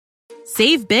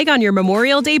Save big on your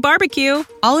Memorial Day barbecue,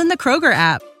 all in the Kroger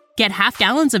app. Get half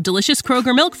gallons of delicious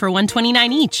Kroger milk for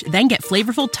 $1.29 each. Then get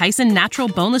flavorful Tyson natural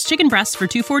boneless chicken breasts for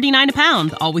 $2.49 a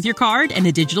pound, all with your card and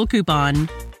a digital coupon.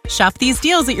 Shop these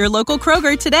deals at your local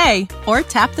Kroger today, or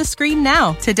tap the screen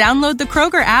now to download the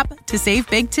Kroger app to save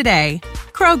big today.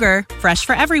 Kroger, fresh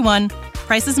for everyone.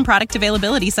 Prices and product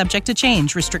availability subject to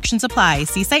change. Restrictions apply.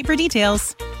 See site for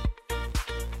details.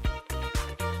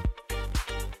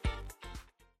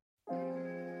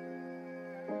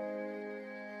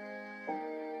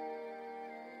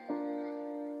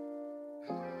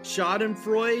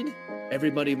 Schadenfreude?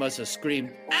 Everybody must have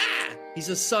screamed, "Ah! He's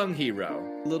a song hero."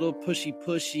 Little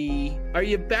pushy. Are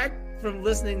you back from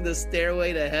listening to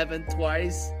Stairway to Heaven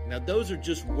twice? Now, those are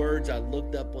just words I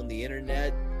looked up on the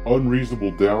internet.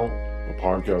 Unreasonable Doubt, a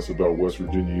podcast about West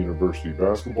Virginia University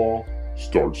basketball,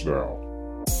 starts now.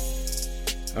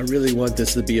 I really want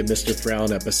this to be a Mr.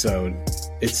 Frown episode.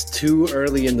 It's too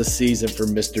early in the season for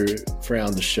Mr.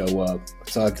 Frown to show up,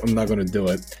 so I'm not going to do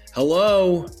it.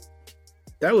 Hello.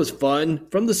 That was fun.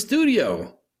 From the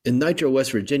studio in Nitro,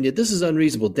 West Virginia, this is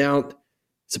Unreasonable Doubt.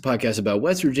 It's a podcast about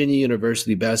West Virginia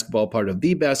University basketball, part of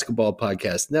the Basketball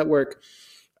Podcast Network.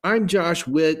 I'm Josh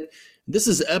Witt. This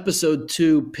is episode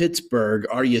 2, Pittsburgh.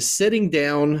 Are you sitting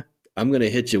down? I'm going to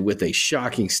hit you with a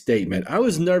shocking statement. I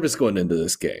was nervous going into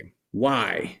this game.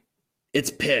 Why? It's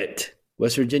Pitt.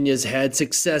 West Virginia's had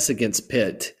success against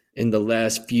Pitt in the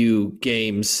last few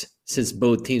games since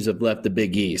both teams have left the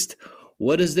Big East.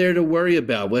 What is there to worry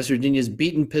about? West Virginia's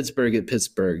beaten Pittsburgh at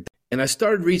Pittsburgh. And I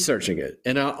started researching it,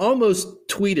 and I almost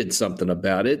tweeted something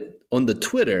about it on the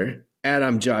Twitter,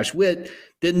 @I'm Josh Witt.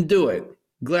 Didn't do it.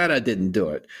 Glad I didn't do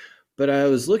it. But I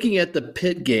was looking at the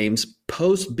Pitt games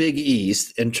post-Big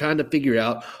East and trying to figure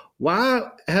out, why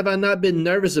have I not been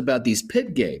nervous about these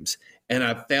Pitt games? And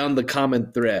I found the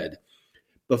common thread.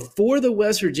 Before the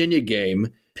West Virginia game,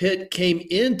 Pitt came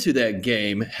into that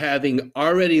game having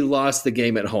already lost the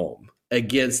game at home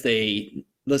against a,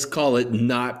 let's call it,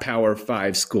 not Power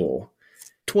 5 school.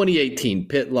 2018,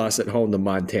 Pitt lost at home to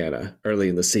Montana early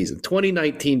in the season.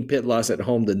 2019, Pitt lost at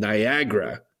home to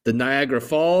Niagara. The Niagara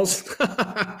Falls.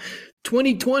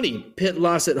 2020, Pitt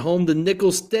lost at home to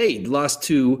Nicholls State. Lost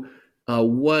to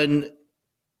one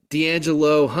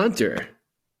D'Angelo Hunter,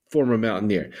 former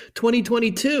Mountaineer.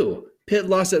 2022, Pitt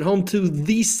lost at home to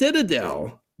the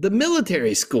Citadel, the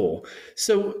military school.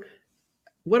 So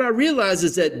what I realized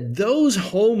is that those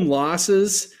home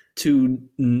losses to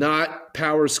not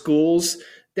power schools,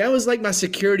 that was like my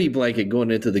security blanket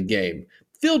going into the game,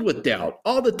 filled with doubt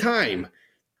all the time.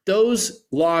 Those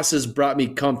losses brought me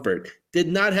comfort. Did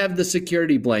not have the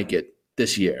security blanket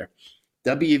this year.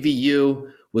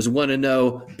 WVU was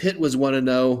 1-0. Pitt was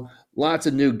 1-0. Lots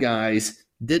of new guys.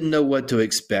 Didn't know what to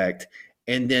expect.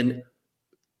 And then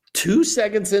 2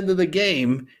 seconds into the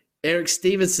game, Eric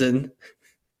Stevenson,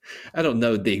 I don't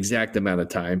know the exact amount of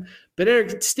time, but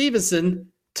Eric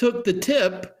Stevenson took the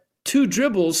tip, 2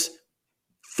 dribbles,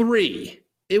 3.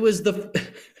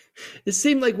 It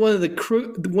seemed like one of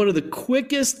the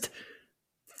quickest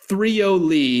 3-0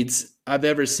 leads I've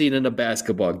ever seen in a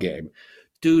basketball game.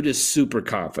 Dude is super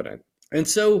confident. And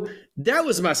so that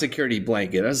was my security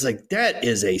blanket. I was like, that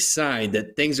is a sign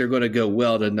that things are going to go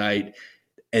well tonight.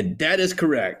 And that is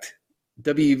correct.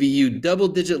 WVU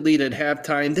double-digit lead at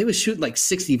halftime. They were shooting like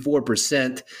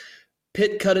 64%.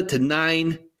 Pitt cut it to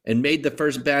 9 and made the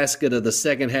first basket of the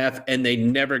second half, and they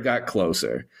never got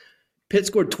closer. Pitt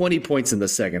scored 20 points in the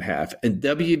second half, and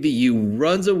WVU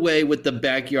runs away with the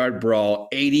backyard brawl,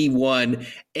 81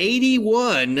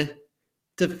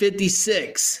 to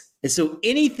 56. And so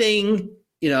anything,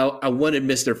 I wanted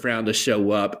Mr. Frown to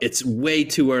show up. It's way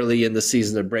too early in the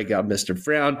season to break out Mr.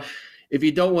 Frown. If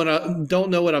you don't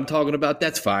know what I'm talking about,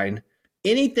 that's fine.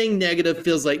 Anything negative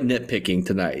feels like nitpicking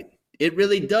tonight. It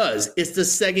really does. It's the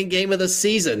second game of the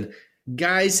season.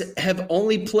 Guys have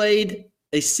only played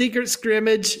a secret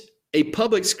scrimmage, a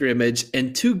public scrimmage,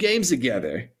 and 2 games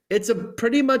together. It's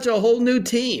pretty much a whole new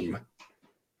team.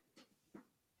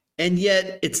 And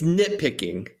yet it's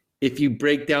nitpicking if you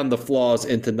break down the flaws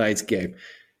in tonight's game.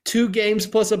 2 games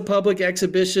plus a public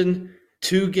exhibition,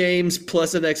 2 games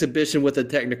plus an exhibition with a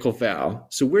technical foul.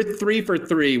 So we're 3 for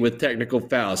 3 with technical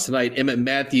fouls. Tonight, Emmett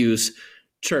Matthews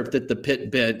chirped at the Pitt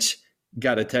bench,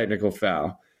 got a technical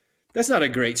foul. That's not a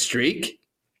great streak.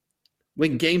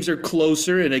 When games are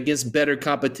closer and against better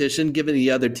competition, giving the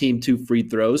other team 2 free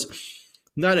throws,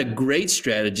 not a great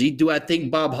strategy. Do I think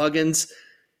Bob Huggins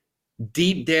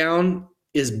deep down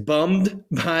is bummed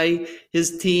by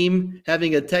his team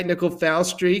having a technical foul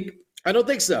streak? I don't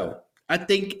think so. I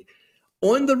think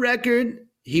on the record,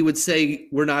 he would say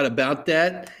we're not about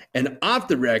that. And off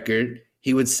the record,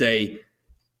 he would say,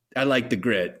 I like the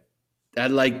grit. I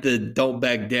like the don't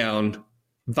back down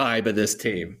vibe of this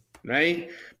team, right?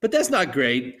 But that's not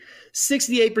great.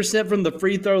 68% from the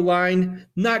free throw line,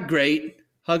 not great.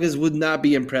 Huggins would not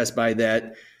be impressed by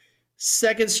that.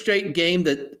 Second straight game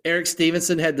that Eric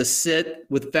Stevenson had to sit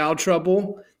with foul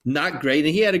trouble, not great.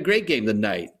 And he had a great game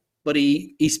tonight, but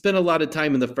he spent a lot of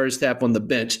time in the first half on the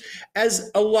bench,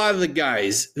 as a lot of the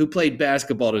guys who played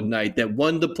basketball tonight that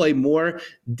wanted to play more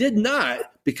did not,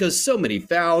 because so many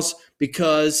fouls,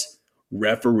 because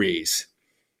referees.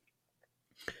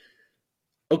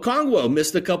 Okongwu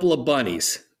missed a couple of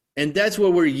bunnies. And that's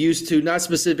what we're used to, not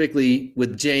specifically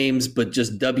with James, but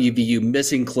just WVU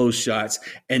missing close shots.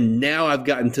 And now I've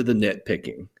gotten to the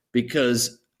nitpicking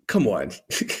because, come on,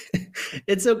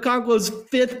 it's Okongwu's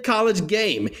 5th college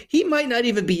game. He might not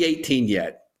even be 18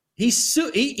 yet.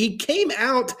 He came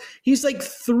out, he's like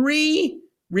 3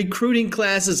 recruiting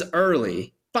classes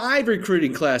early, 5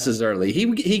 recruiting classes early.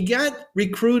 He got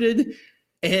recruited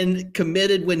and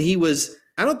committed when he was,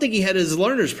 I don't think he had his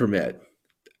learner's permit.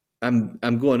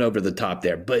 I'm going over the top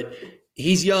there, but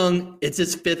he's young. It's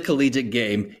his 5th collegiate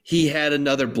game. He had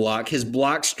another block. His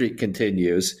block streak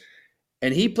continues,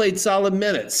 and he played solid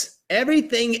minutes.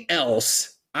 Everything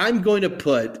else I'm going to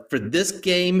put for this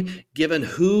game, given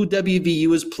who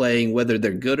WVU is playing, whether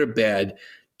they're good or bad,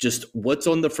 just what's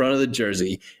on the front of the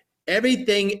jersey.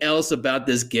 Everything else about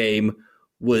this game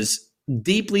was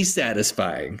deeply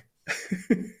satisfying.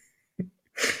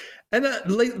 And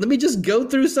let me just go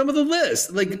through some of the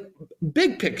list. Like,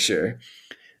 big picture,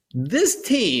 this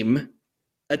team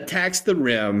attacks the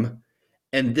rim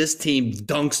and this team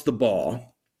dunks the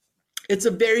ball. It's a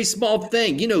very small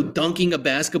thing. You know, dunking a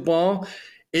basketball,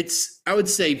 it's, I would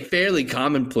say, fairly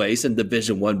commonplace in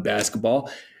Division I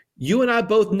basketball. You and I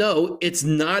both know it's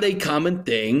not a common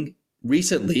thing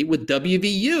recently with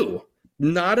WVU.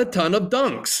 Not a ton of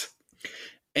dunks.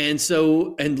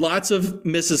 And lots of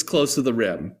misses close to the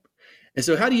rim. And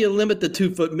so how do you limit the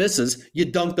 2-foot misses? You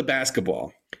dunk the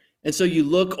basketball. And so you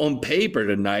look on paper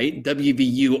tonight,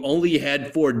 WVU only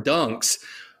had 4 dunks,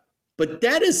 but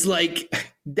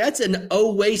that's an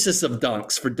oasis of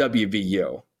dunks for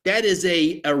WVU. That is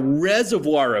a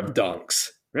reservoir of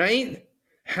dunks, right?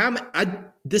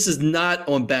 This is not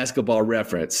on Basketball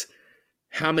Reference.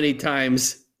 How many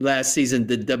times last season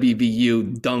did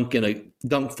WVU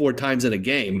dunk 4 times in a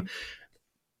game?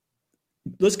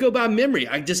 Let's go by memory.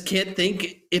 I just can't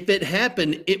think. If it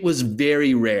happened, it was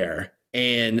very rare.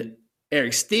 And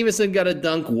Eric Stevenson got a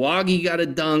dunk. Waggy got a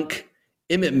dunk.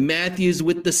 Emmett Matthews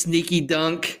with the sneaky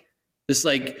dunk. It's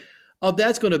like, oh,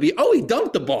 that's going to be, oh, he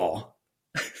dunked the ball.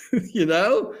 You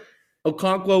know?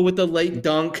 Okongwu with the late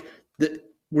dunk.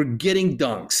 We're getting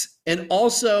dunks. And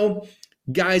also,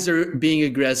 guys are being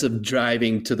aggressive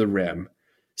driving to the rim.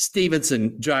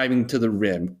 Stevenson driving to the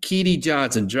rim. Keedy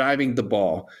Johnson driving the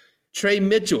ball. Trey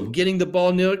Mitchell getting the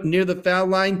ball near the foul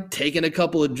line, taking a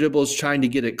couple of dribbles, trying to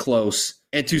get it close.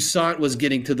 And Toussaint was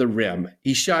getting to the rim.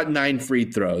 He shot 9 free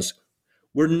throws.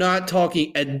 We're not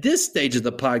talking, at this stage of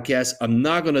the podcast, I'm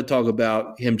not going to talk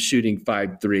about him shooting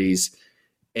 5 threes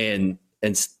and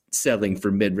settling for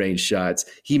mid-range shots.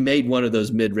 He made one of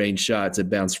those mid-range shots. It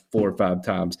bounced 4 or 5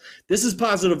 times. This is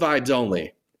positive vibes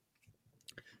only.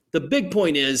 The big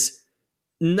point is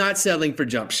not settling for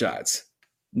jump shots.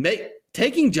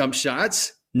 Taking jump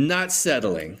shots, not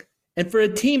settling. And for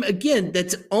a team, again,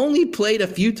 that's only played a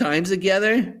few times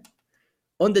together,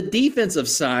 on the defensive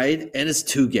side, and it's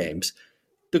 2 games,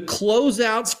 the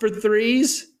closeouts for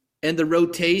threes and the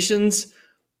rotations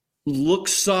look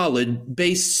solid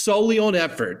based solely on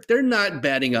effort. They're not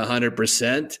batting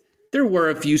 100%. There were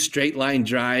a few straight line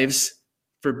drives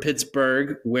for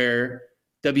Pittsburgh where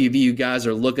WVU guys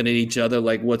are looking at each other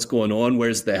like, what's going on?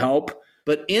 Where's the help?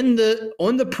 But on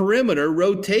the perimeter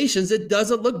rotations, it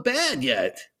doesn't look bad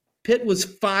yet. Pitt was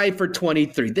 5 for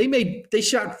 23. They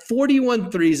shot 41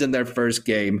 threes in their first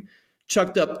game,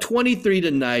 chucked up 23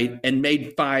 tonight, and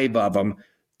made 5 of them.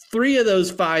 3 of those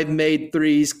 5 made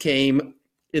threes came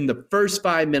in the first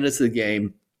 5 minutes of the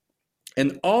game,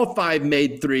 and all 5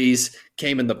 made threes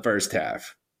came in the first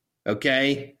half.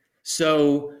 Okay?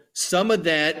 So some of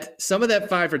that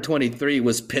 5 for 23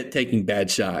 was Pitt taking bad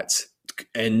shots.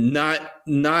 And not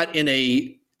in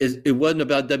it wasn't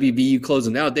about WVU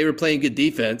closing out. They were playing good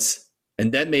defense,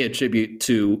 and that may attribute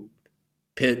to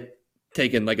Pitt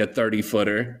taking like a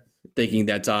 30-footer, thinking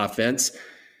that's offense.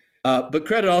 But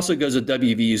credit also goes to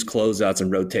WVU's closeouts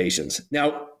and rotations.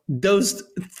 Now, those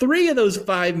 3 of those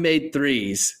 5 made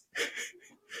threes,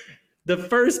 the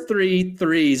first 3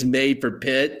 threes made for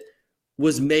Pitt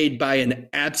was made by an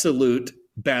absolute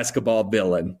basketball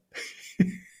villain.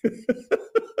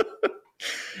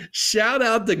 Shout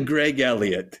out to Greg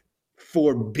Elliott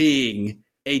for being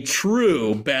a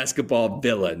true basketball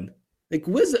villain. Like,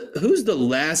 who's the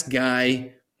last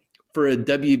guy for a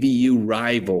WVU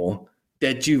rival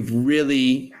that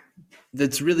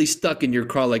that's really stuck in your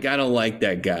craw? Like, I don't like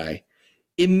that guy.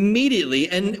 Immediately,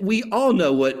 and we all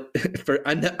know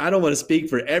I don't want to speak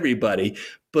for everybody,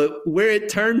 but where it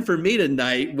turned for me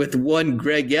tonight with one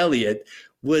Greg Elliott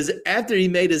was after he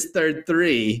made his third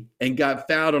three and got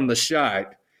fouled on the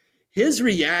shot. His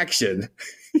reaction,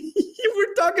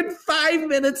 we're talking 5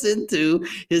 minutes into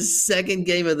his second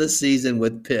game of the season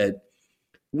with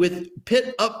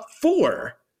Pitt up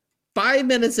 4, 5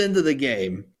 minutes into the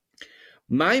game.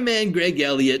 My man Greg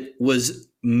Elliott was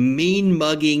mean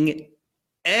mugging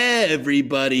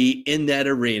everybody in that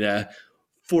arena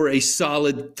for a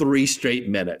solid 3 straight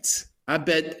minutes. I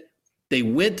bet they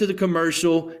went to the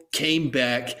commercial, came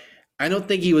back. I don't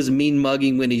think he was mean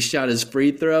mugging when he shot his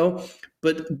free throw,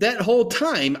 but that whole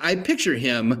time I picture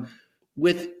him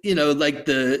with, like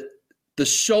the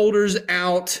shoulders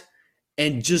out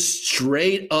and just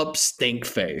straight up stink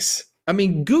face. I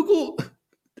mean,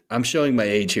 I'm showing my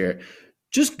age here.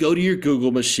 Just go to your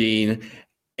Google machine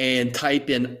and type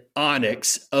in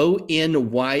Onyx,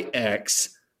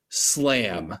 Onyx,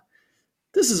 Slam.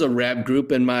 This is a rap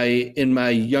group in my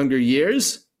younger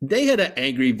years. They had an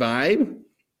angry vibe.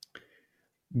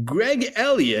 Greg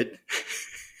Elliott,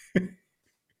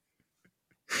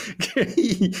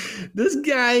 this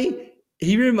guy,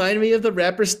 he reminded me of the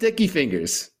rapper Sticky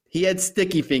Fingers. He had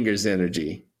Sticky Fingers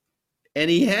energy. And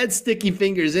he had Sticky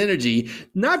Fingers energy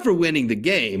not for winning the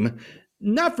game,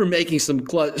 not for making some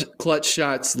clutch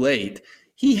shots late.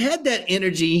 He had that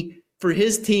energy for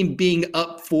his team being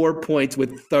up 4 points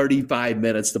with 35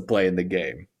 minutes to play in the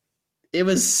game. It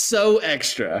was so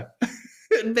extra.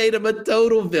 It made him a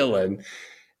total villain.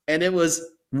 And it was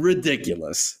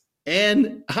ridiculous.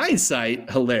 And hindsight,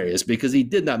 hilarious, because he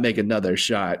did not make another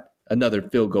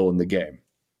field goal in the game.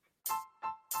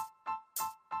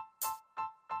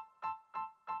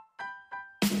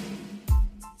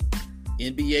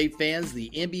 NBA fans,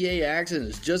 the NBA action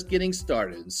is just getting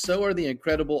started, and so are the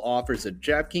incredible offers at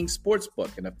DraftKings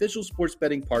Sportsbook, an official sports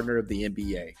betting partner of the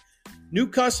NBA. New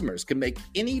customers can make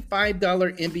any $5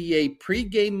 NBA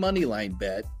pregame moneyline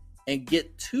bet and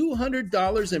get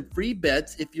 $200 in free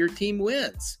bets if your team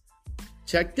wins.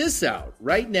 Check this out.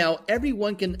 Right now,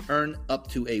 everyone can earn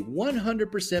up to a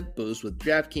 100% boost with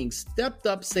DraftKings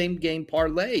stepped-up same-game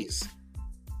parlays.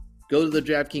 Go to the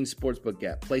DraftKings Sportsbook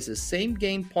app, place a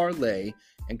same-game parlay,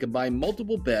 and combine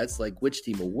multiple bets like which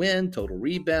team will win, total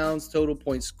rebounds, total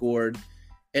points scored,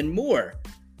 and more.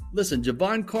 Listen,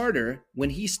 Javon Carter, when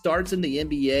he starts in the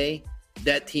NBA,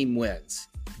 that team wins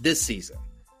this season.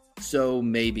 So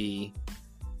maybe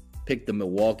pick the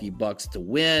Milwaukee Bucks to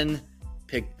win,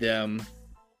 pick them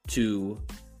to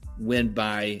win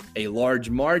by a large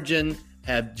margin,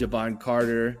 have Javon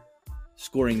Carter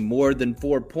scoring more than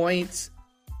 4 points.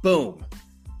 Boom.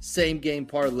 Same game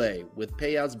parlay with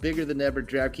payouts bigger than ever.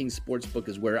 DraftKings Sportsbook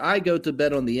is where I go to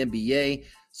bet on the NBA.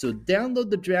 So download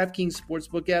the DraftKings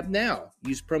Sportsbook app now.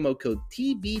 Use promo code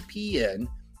TBPN.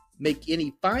 Make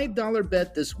any $5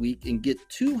 bet this week and get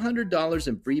 $200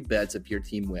 in free bets if your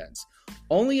team wins.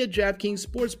 Only at DraftKings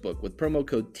Sportsbook with promo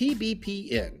code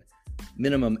TBPN.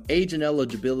 Minimum age and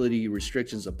eligibility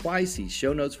restrictions apply. See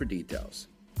show notes for details.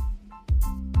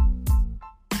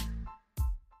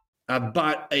 I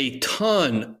bought a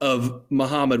ton of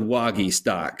Muhammad Wagi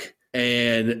stock,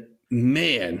 and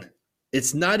man,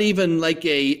 it's not even like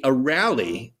a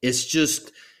rally. It's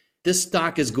just this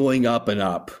stock is going up and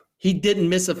up. He didn't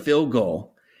miss a field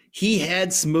goal. He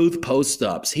had smooth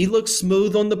post-ups. He looked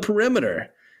smooth on the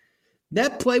perimeter.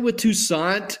 That play with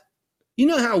Toussaint, you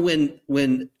know how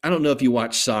when I don't know if you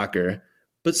watch soccer,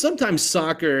 but sometimes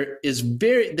soccer is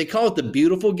they call it the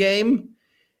beautiful game.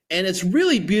 And it's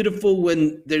really beautiful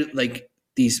when there's like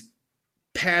these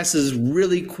passes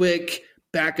really quick,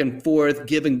 back and forth,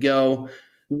 give and go.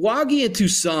 Wagi and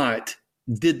Toussaint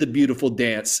did the beautiful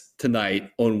dance tonight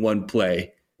on one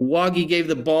play. Wagi gave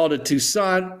the ball to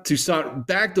Toussaint. Toussaint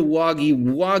back to Wagi.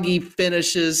 Wagi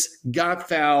finishes, got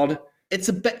fouled. It's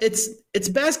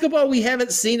basketball we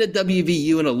haven't seen at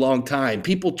WVU in a long time.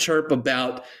 People chirp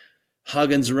about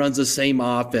Huggins runs the same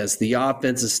offense. The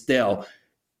offense is stale.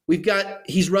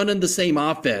 He's running the same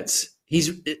offense.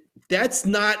 That's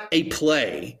not a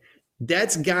play.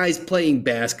 That's guys playing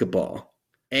basketball.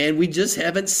 And we just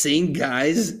haven't seen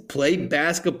guys play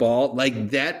basketball like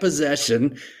that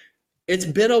possession. It's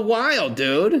been a while,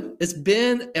 dude. It's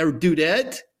been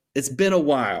a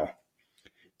while.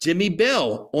 Jimmy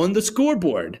Bell on the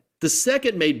scoreboard. The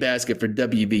second made basket for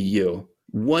WVU.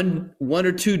 One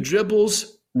or two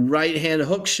dribbles, right-hand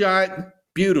hook shot,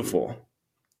 beautiful.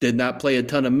 Did not play a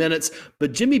ton of minutes.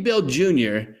 But Jimmy Bell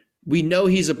Jr., we know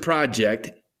he's a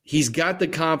project. He's got the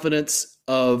confidence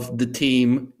of the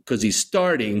team because he's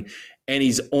starting and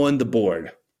he's on the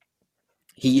board.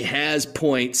 He has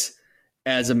points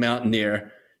as a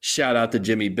Mountaineer. Shout out to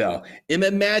Jimmy Bell.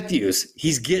 Emmett Matthews,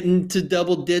 he's getting to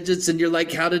double digits, and you're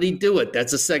like, how did he do it?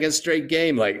 That's a second straight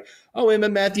game. Like, oh,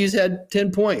 Emmett Matthews had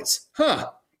 10 points.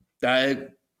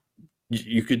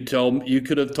 You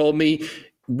could have told me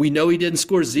we know he didn't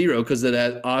score 0 because of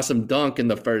that awesome dunk in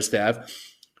the first half.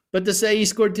 But to say he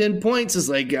scored 10 points is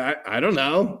like, I don't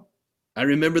know. I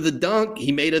remember the dunk.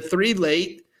 He made a 3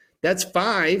 late. That's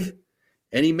 5.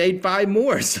 And he made 5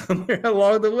 more somewhere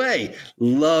along the way.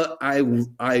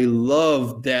 I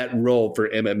love that role for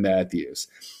Emmett Matthews.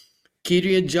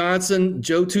 Kedrian Johnson,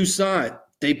 Joe Toussaint,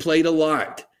 they played a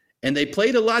lot. And they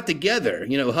played a lot together.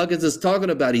 You know, Huggins is talking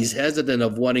about he's hesitant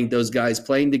of wanting those guys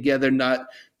playing together, not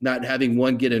having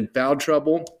one get in foul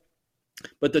trouble.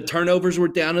 But the turnovers were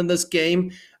down in this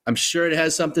game. I'm sure it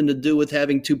has something to do with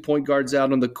having 2 point guards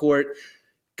out on the court.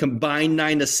 Combined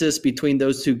 9 assists between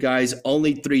those two guys,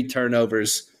 only 3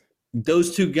 turnovers.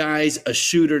 Those two guys, a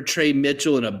shooter, Trey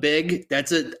Mitchell, and a big,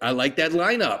 that's it. I like that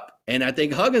lineup. And I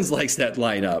think Huggins likes that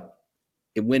lineup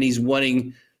when he's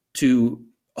wanting to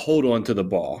hold on to the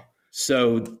ball.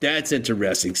 So that's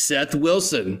interesting. Seth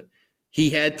Wilson,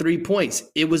 he had 3 points.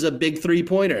 It was a big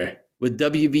 3-pointer with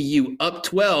WVU up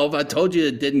 12. I told you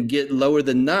it didn't get lower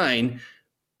than 9,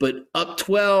 but up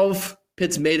 12,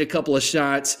 Pitts made a couple of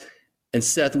shots, and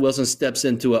Seth Wilson steps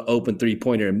into an open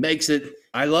 3-pointer and makes it.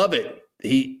 I love it.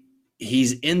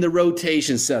 He's in the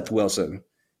rotation, Seth Wilson,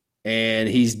 and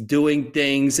he's doing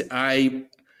things. I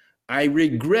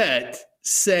regret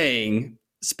saying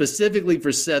specifically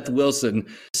for Seth Wilson,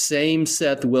 same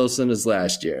Seth Wilson as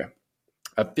last year.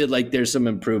 I feel like there's some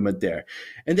improvement there.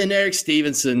 And then Eric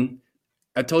Stevenson,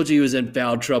 I told you he was in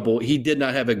foul trouble. He did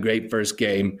not have a great first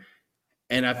game.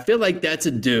 And I feel like that's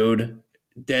a dude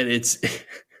that it's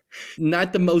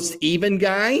not the most even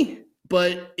guy,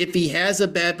 but if he has a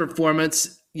bad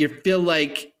performance, you feel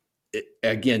like,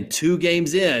 again, 2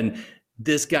 games in,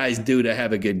 this guy's due to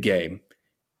have a good game.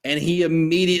 And he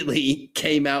immediately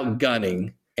came out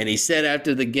gunning. And he said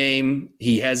after the game,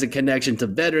 he has a connection to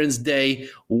Veterans Day,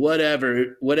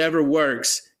 whatever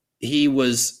works. He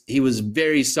was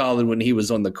very solid when he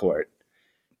was on the court.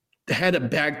 Had a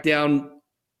back down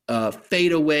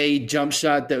fadeaway jump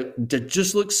shot that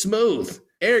just looked smooth.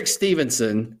 Eric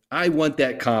Stevenson, I want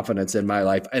that confidence in my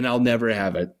life, and I'll never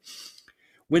have it.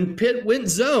 When Pitt went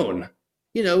zone,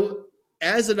 you know,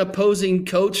 as an opposing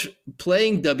coach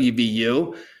playing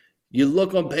WVU, you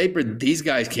look on paper, these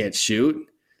guys can't shoot.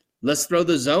 Let's throw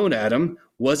the zone at them.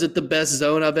 Was it the best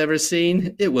zone I've ever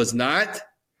seen? It was not.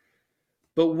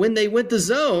 But when they went to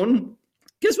zone,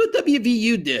 guess what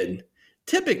WVU did?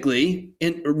 Typically,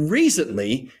 and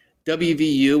recently,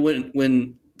 WVU,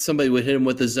 when somebody would hit them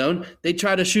with the zone, they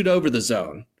try to shoot over the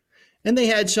zone. And they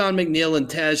had Sean McNeil and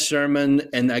Taz Sherman,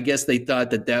 and I guess they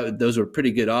thought that those were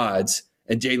pretty good odds.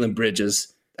 And Jalen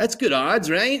Bridges, that's good odds,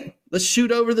 right? Let's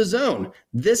shoot over the zone.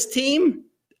 This team,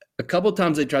 a couple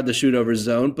times they tried to shoot over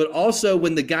zone, but also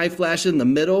when the guy flashed in the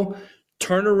middle,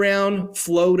 turnaround,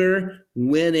 floater,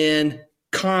 went in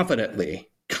confidently.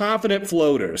 Confident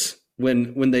floaters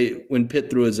when Pitt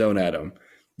threw a zone at them.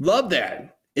 Love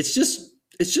that. It's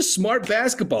just smart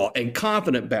basketball and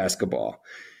confident basketball.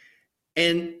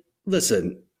 And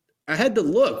listen, I had to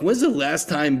look. When's the last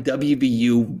time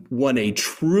WVU won a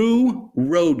true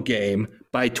road game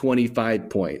by 25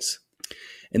 points?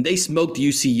 And they smoked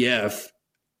UCF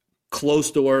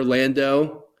close to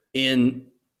Orlando in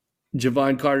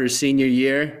Javon Carter's senior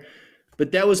year.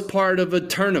 But that was part of a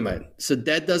tournament, so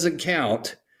that doesn't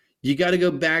count. You got to go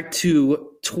back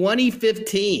to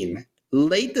 2015,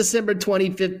 late December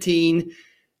 2015,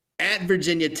 at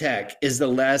Virginia Tech is the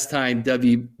last time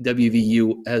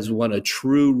WVU has won a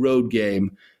true road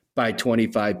game by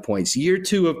 25 points. Year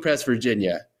 2 of Press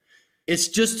Virginia. It's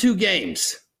just 2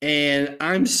 games. And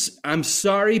I'm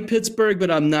sorry, Pittsburgh,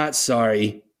 but I'm not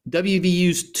sorry.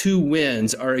 WVU's 2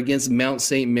 wins are against Mount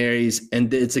St. Mary's,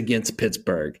 and it's against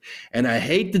Pittsburgh. And I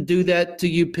hate to do that to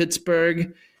you,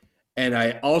 Pittsburgh. And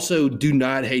I also do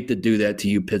not hate to do that to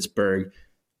you, Pittsburgh.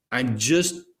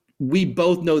 We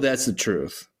both know that's the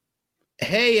truth.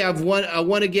 Hey, I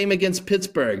won a game against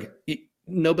Pittsburgh.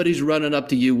 Nobody's running up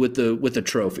to you with a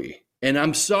trophy. And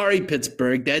I'm sorry,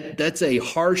 Pittsburgh. That's a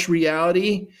harsh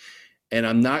reality. And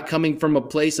I'm not coming from a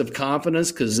place of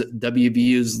confidence because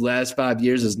WVU's last 5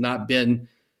 years has not been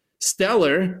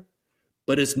stellar,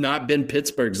 but it's not been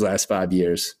Pittsburgh's last 5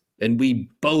 years. And we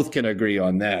both can agree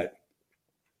on that.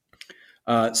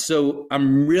 So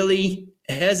I'm really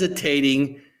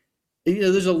hesitating.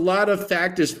 There's a lot of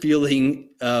factors feeling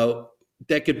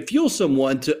that could fuel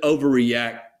someone to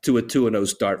overreact to a 2-0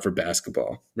 start for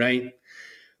basketball, right?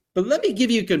 But let me give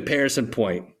you a comparison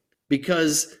point,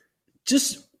 because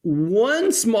just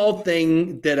one small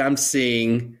thing that I'm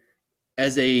seeing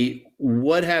as a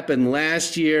what happened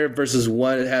last year versus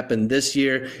what happened this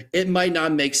year, it might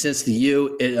not make sense to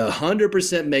you. It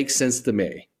 100% makes sense to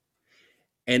me.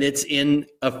 And it's in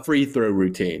a free throw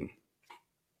routine.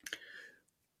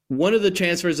 One of the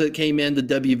transfers that came into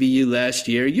WVU last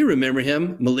year, you remember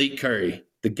him, Malik Curry.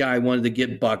 The guy wanted to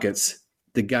get buckets.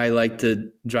 The guy liked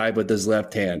to drive with his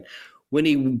left hand. When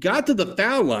he got to the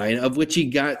foul line, of which he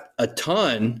got a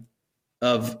ton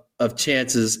of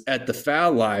chances at the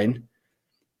foul line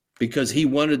because he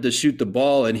wanted to shoot the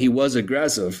ball and he was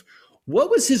aggressive,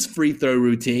 what was his free throw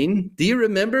routine? Do you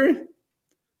remember?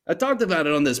 I talked about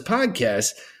it on this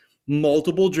podcast.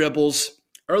 Multiple dribbles.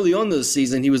 Early on in the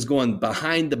season, he was going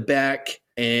behind the back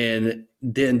and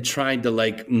then trying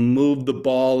to move the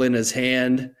ball in his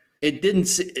hand.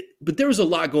 But there was a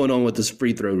lot going on with this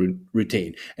free throw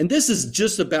routine. And this is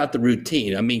just about the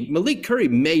routine. I mean, Malik Curry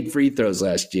made free throws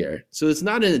last year. So it's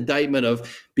not an indictment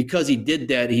of because he did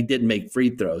that, he didn't make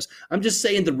free throws. I'm just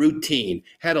saying the routine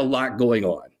had a lot going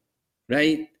on,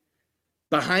 right?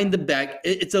 Behind the back,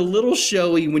 it's a little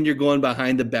showy when you're going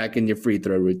behind the back in your free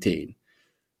throw routine.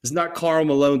 It's not Karl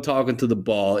Malone talking to the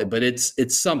ball, but it's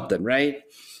something, right?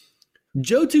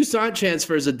 Joe Toussaint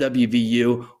transfers to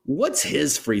WVU. What's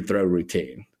his free throw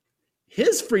routine?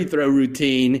 His free throw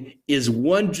routine is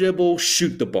one dribble,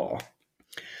 shoot the ball.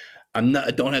 I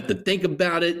don't have to think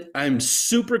about it. I'm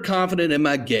super confident in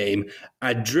my game.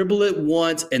 I dribble it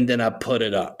once and then I put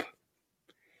it up.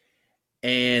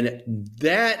 And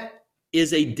that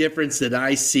is a difference that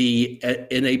I see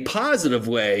in a positive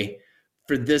way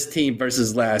for this team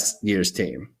versus last year's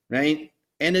team, right?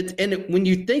 And when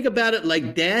you think about it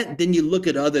like that, then you look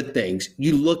at other things.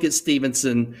 You look at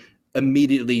Stevenson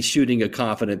immediately shooting a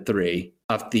confident three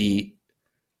off the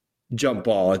jump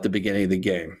ball at the beginning of the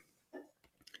game.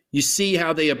 You see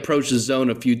how they approached the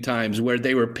zone a few times where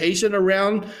they were patient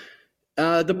around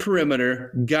the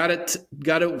perimeter, got it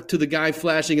to the guy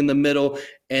flashing in the middle,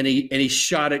 and he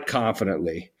shot it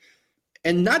confidently.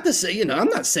 And not to say, I'm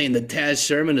not saying that Taz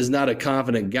Sherman is not a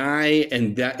confident guy,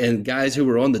 and guys who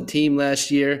were on the team last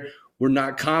year were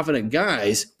not confident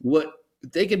guys. What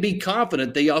they can be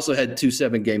confident, they also had 2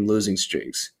 7-game losing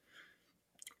streaks.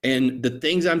 And the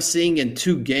things I'm seeing in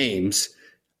 2 games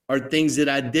are things that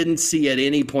I didn't see at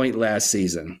any point last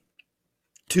season.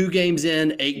 2 games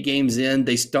in, 8 games in,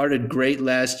 they started great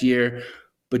last year,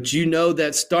 but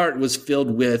that start was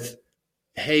filled with,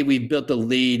 hey, we built a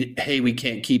lead. Hey, we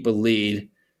can't keep a lead.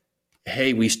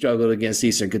 Hey, we struggled against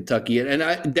Eastern Kentucky. And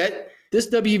this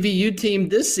WVU team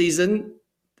this season,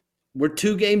 we're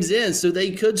 2 games in, so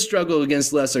they could struggle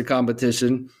against lesser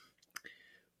competition.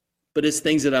 But it's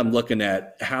things that I'm looking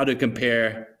at, how to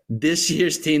compare this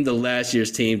year's team to last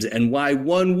year's teams, and why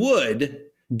one would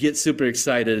get super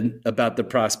excited about the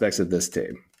prospects of this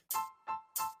team.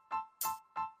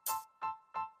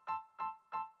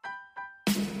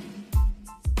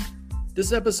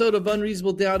 This episode of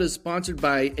Unreasonable Doubt is sponsored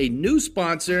by a new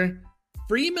sponsor,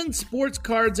 Freeman Sports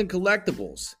Cards and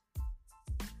Collectibles.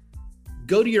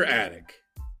 Go to your attic.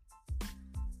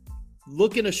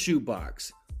 Look in a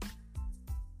shoebox.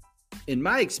 In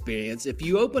my experience, if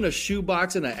you open a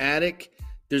shoebox in an attic,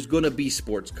 there's going to be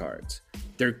sports cards.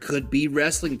 There could be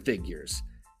wrestling figures,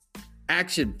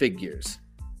 action figures,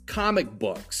 comic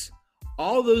books.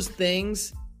 All those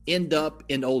things end up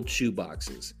in old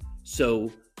shoeboxes.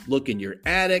 So look in your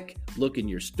attic, look in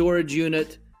your storage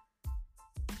unit,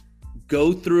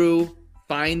 go through,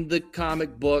 find the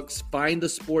comic books, find the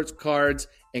sports cards,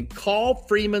 and call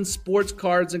Freeman Sports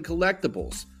Cards and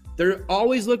Collectibles. They're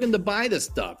always looking to buy this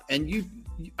stuff, and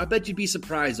I bet you'd be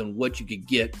surprised on what you could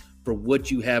get for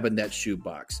what you have in that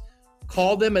shoebox.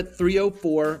 Call them at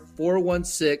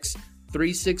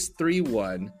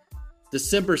 304-416-3631.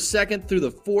 December 2nd through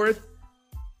the 4th,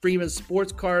 Freeman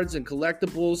Sports Cards and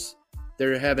Collectibles.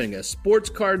 They're having a sports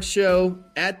card show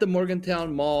at the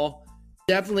Morgantown Mall.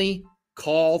 Definitely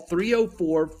call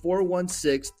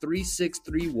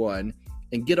 304-416-3631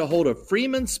 and get a hold of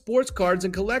Freeman Sports Cards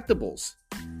and Collectibles.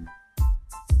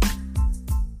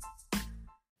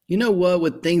 You know what?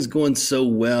 With things going so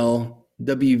well,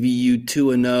 WVU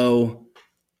 2-0,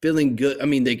 feeling good. I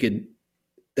mean,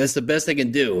 that's the best they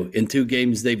can do. In 2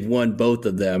 games, they've won both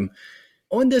of them.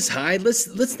 On this high,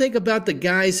 let's think about the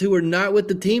guys who are not with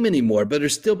the team anymore, but are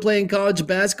still playing college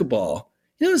basketball.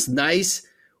 It's nice.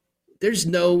 There's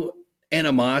no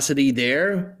animosity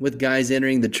there with guys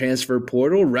entering the transfer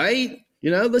portal, right?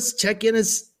 Let's check in and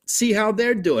see how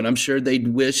they're doing. I'm sure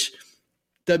they'd wish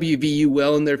WVU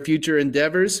well in their future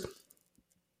endeavors.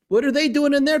 What are they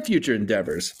doing in their future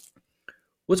endeavors?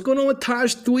 What's going on with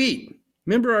Taj Thweet?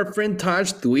 Remember our friend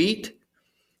Taj Thweet?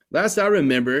 Last I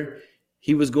remember,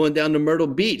 he was going down to Myrtle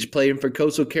Beach playing for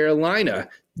Coastal Carolina.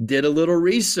 Did a little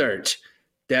research.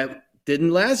 That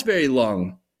didn't last very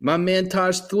long. My man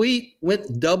Taj Thweet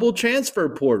went double transfer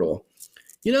portal.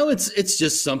 It's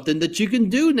just something that you can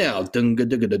do now.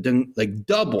 Like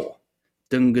double.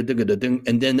 And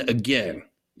then again,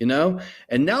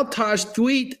 And now Taj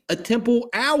Thweet, a Temple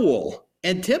Owl.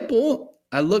 And Temple,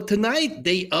 I looked tonight,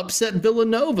 they upset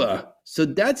Villanova. So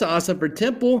that's awesome for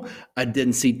Temple. I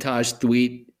didn't see Taj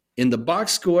Thweet in the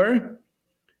box score,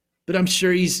 but I'm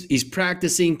sure he's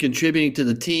practicing, contributing to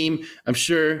the team. I'm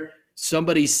sure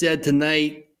somebody said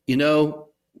tonight,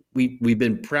 we've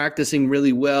been practicing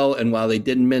really well, and while they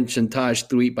didn't mention Taj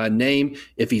Thweet by name,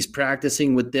 if he's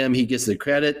practicing with them, he gets the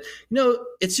credit.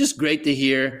 It's just great to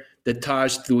hear that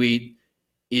Taj Thweet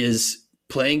is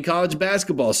playing college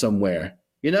basketball somewhere.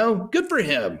 Good for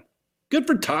him. Good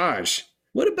for Taj.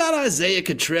 What about Isaiah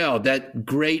Cottrell, that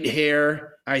great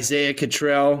hair Isaiah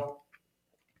Cottrell?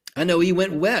 I know he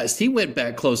went west. He went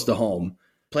back close to home,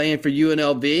 playing for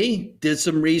UNLV, did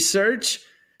some research,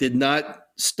 did not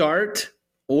start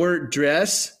or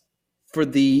dress for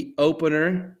the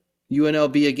opener,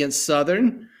 UNLV against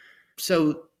Southern.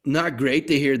 So not great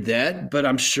to hear that, but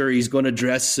I'm sure he's going to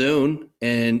dress soon.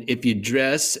 And if you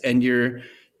dress and you're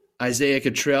Isaiah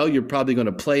Cottrell, you're probably going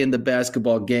to play in the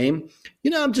basketball game.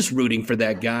 I'm just rooting for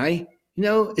that guy.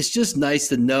 It's just nice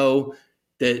to know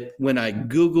that when I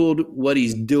Googled what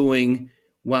he's doing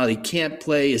while he can't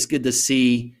play, it's good to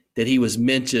see that he was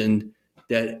mentioned,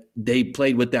 that they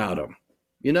played without him.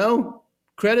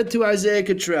 Credit to Isaiah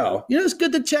Cottrell. It's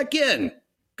good to check in.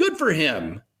 Good for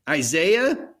him.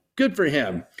 Isaiah, good for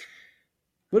him.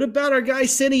 What about our guy,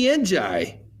 Seni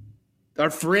Njai?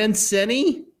 Our friend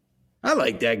Seni? I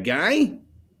like that guy.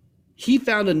 He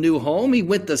found a new home. He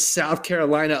went to South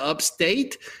Carolina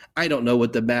Upstate. I don't know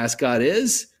what the mascot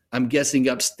is. I'm guessing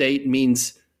upstate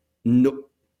means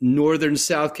northern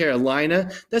South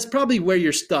Carolina. That's probably where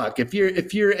you're stuck. If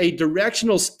you're a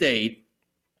directional state,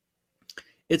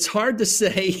 it's hard to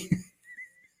say.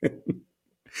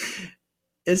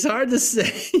 It's hard to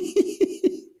say.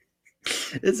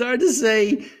 It's hard to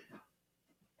say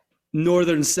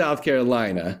Northern South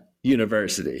Carolina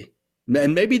University.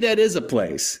 And maybe that is a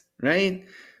place, right?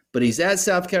 But he's at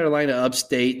South Carolina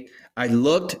Upstate. I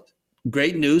looked.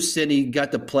 Great news. Seni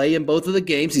got to play in both of the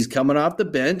games. He's coming off the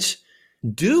bench.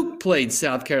 Duke played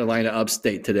South Carolina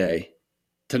Upstate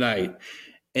tonight.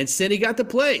 And Seni got to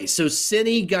play. So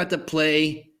Seni got to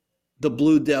play the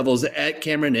Blue Devils at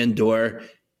Cameron Indoor.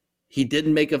 He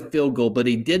didn't make a field goal, but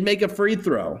he did make a free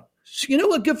throw. So you know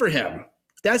what? Good for him.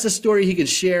 That's a story he can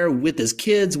share with his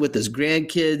kids, with his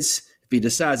grandkids. If he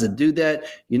decides to do that,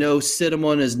 sit him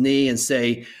on his knee and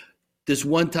say, this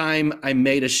one time I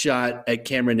made a shot at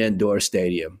Cameron Indoor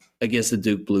Stadium against the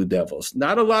Duke Blue Devils.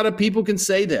 Not a lot of people can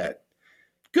say that.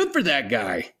 Good for that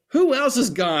guy. Who else is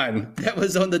gone that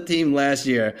was on the team last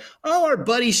year? Oh, our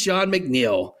buddy Sean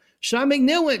McNeil. Sean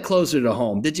McNeil went closer to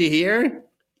home. Did you hear?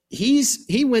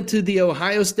 He went to the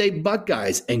Ohio State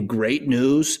Buckeyes. And great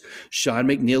news, Sean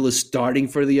McNeil is starting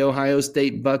for the Ohio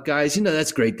State Buckeyes.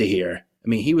 That's great to hear. I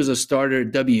mean, he was a starter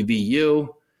at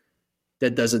WVU.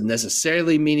 That doesn't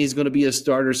necessarily mean he's going to be a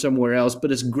starter somewhere else,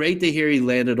 but it's great to hear he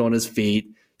landed on his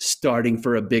feet, starting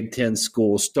for a Big Ten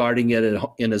school, starting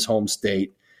in his home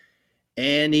state.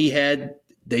 And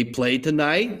they played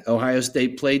tonight. Ohio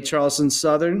State played Charleston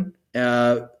Southern,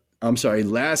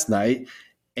 last night,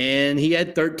 and he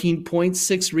had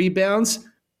 13.6 rebounds.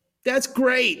 That's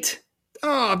great.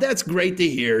 Oh, that's great to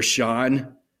hear,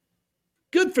 Sean.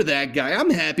 Good for that guy. I'm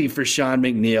happy for Sean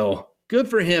McNeil. Good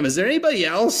for him. Is there anybody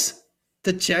else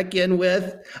to check in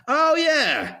with? Oh,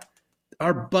 yeah.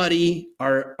 Our buddy,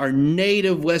 our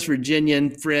native West Virginian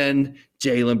friend,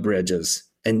 Jalen Bridges.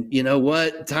 And you know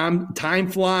what?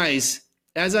 Time flies.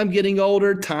 As I'm getting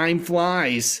older, time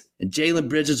flies. And Jalen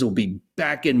Bridges will be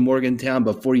back in Morgantown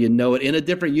before you know it in a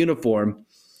different uniform.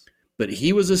 But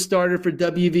he was a starter for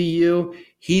WVU.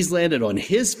 He's landed on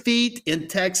his feet in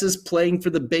Texas playing for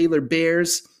the Baylor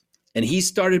Bears. And he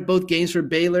started both games for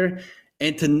Baylor.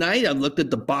 And tonight I looked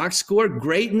at the box score.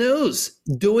 Great news.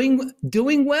 Doing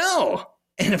well.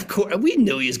 And of course, we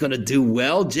knew he was going to do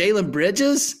well. Jalen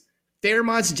Bridges,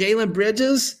 Fairmont's Jalen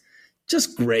Bridges,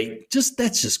 just great.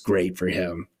 That's just great for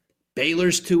him.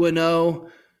 Baylor's 2-0.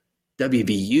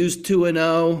 WVU's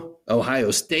 2-0. Ohio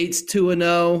State's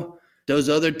 2-0. those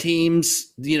other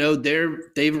teams,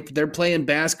 they're playing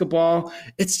basketball.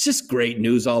 It's just great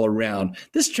news all around.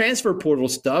 This transfer portal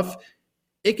stuff,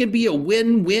 it can be a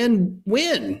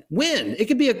win-win-win. It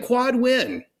could be a quad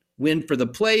win. Win for the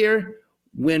player,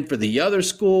 win for the other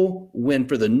school, win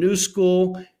for the new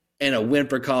school, and a win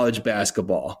for college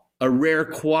basketball. A rare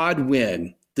quad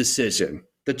win decision,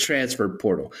 the transfer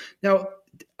portal. Now,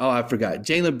 I forgot.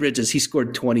 Jalen Bridges, he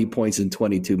scored 20 points in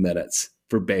 22 minutes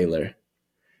for Baylor.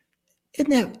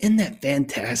 Isn't that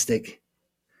fantastic?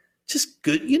 Just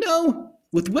good.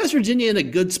 With West Virginia in a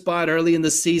good spot early in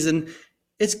the season,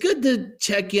 it's good to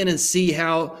check in and see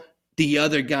how the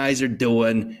other guys are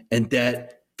doing, and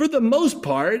that for the most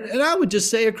part, and I would just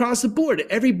say across the board,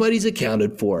 everybody's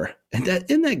accounted for. And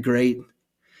isn't that great?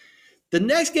 The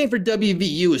next game for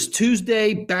WVU is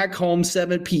Tuesday, back home,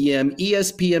 7 p.m.,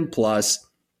 ESPN Plus.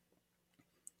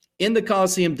 In the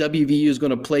Coliseum, WVU is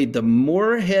going to play the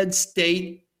Morehead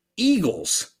State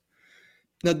Eagles.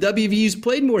 Now, WVU's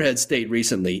played Morehead State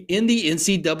recently in the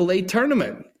NCAA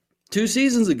tournament 2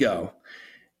 seasons ago.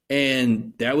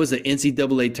 And that was an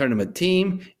NCAA tournament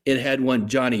team. It had one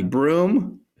Johnny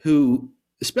Broom, who,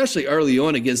 especially early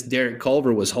on against Derek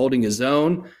Culver, was holding his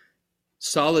own.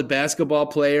 Solid basketball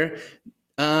player.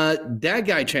 That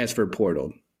guy transferred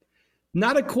portal.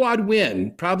 Not a quad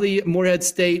win. Probably Morehead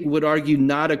State would argue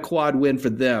not a quad win for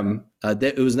them.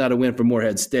 It was not a win for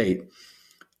Morehead State.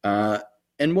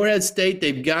 And Morehead State,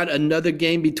 they've got another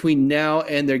game between now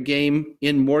and their game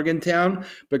in Morgantown,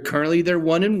 but currently they're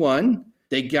 1-1.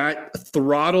 They got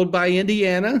throttled by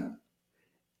Indiana,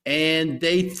 and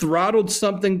they throttled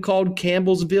something called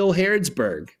Campbellsville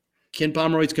Harrodsburg. Ken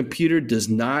Pomeroy's computer does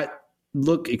not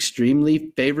look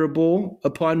extremely favorable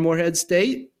upon Morehead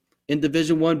State in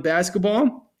Division I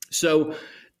basketball. So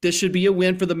this should be a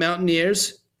win for the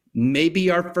Mountaineers. Maybe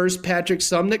our first Patrick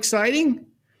Sumnick sighting.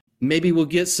 Maybe we'll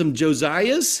get some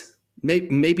Josiahs,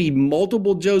 maybe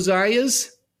multiple Josiahs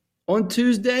on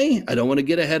Tuesday. I don't want to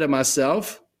get ahead of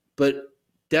myself, but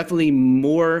definitely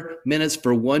more minutes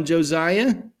for one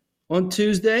Josiah on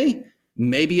Tuesday.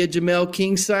 Maybe a Jamel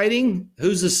King sighting.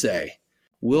 Who's to say?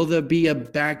 Will there be a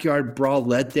backyard brawl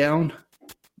letdown?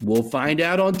 We'll find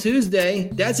out on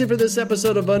Tuesday. That's it for this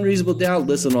episode of Unreasonable Doubt.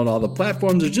 Listen on all the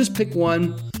platforms or just pick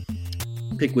one.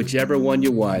 Pick whichever one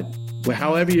you want. Well,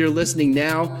 however you're listening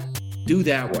now, do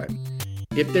that one.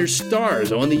 If there's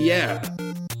stars on the app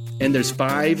and there's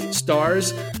 5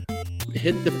 stars,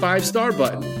 hit the 5-star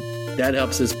button. That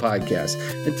helps this podcast.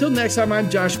 Until next time,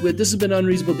 I'm Josh Witt. This has been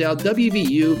Unreasonable Doubt,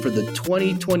 WVU for the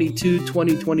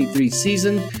 2022-2023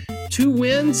 season. 2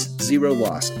 wins, 0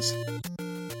 losses.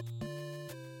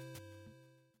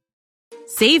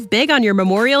 Save big on your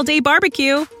Memorial Day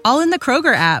barbecue, all in the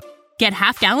Kroger app. Get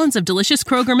half gallons of delicious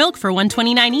Kroger milk for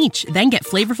 $1.29 each. Then get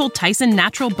flavorful Tyson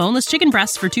natural boneless chicken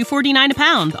breasts for $2.49 a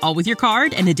pound, all with your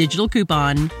card and a digital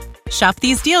coupon. Shop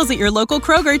these deals at your local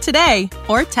Kroger today,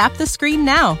 or tap the screen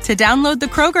now to download the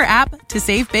Kroger app to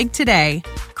save big today.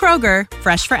 Kroger,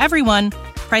 fresh for everyone.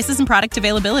 Prices and product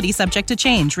availability subject to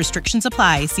change. Restrictions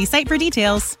apply. See site for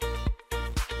details.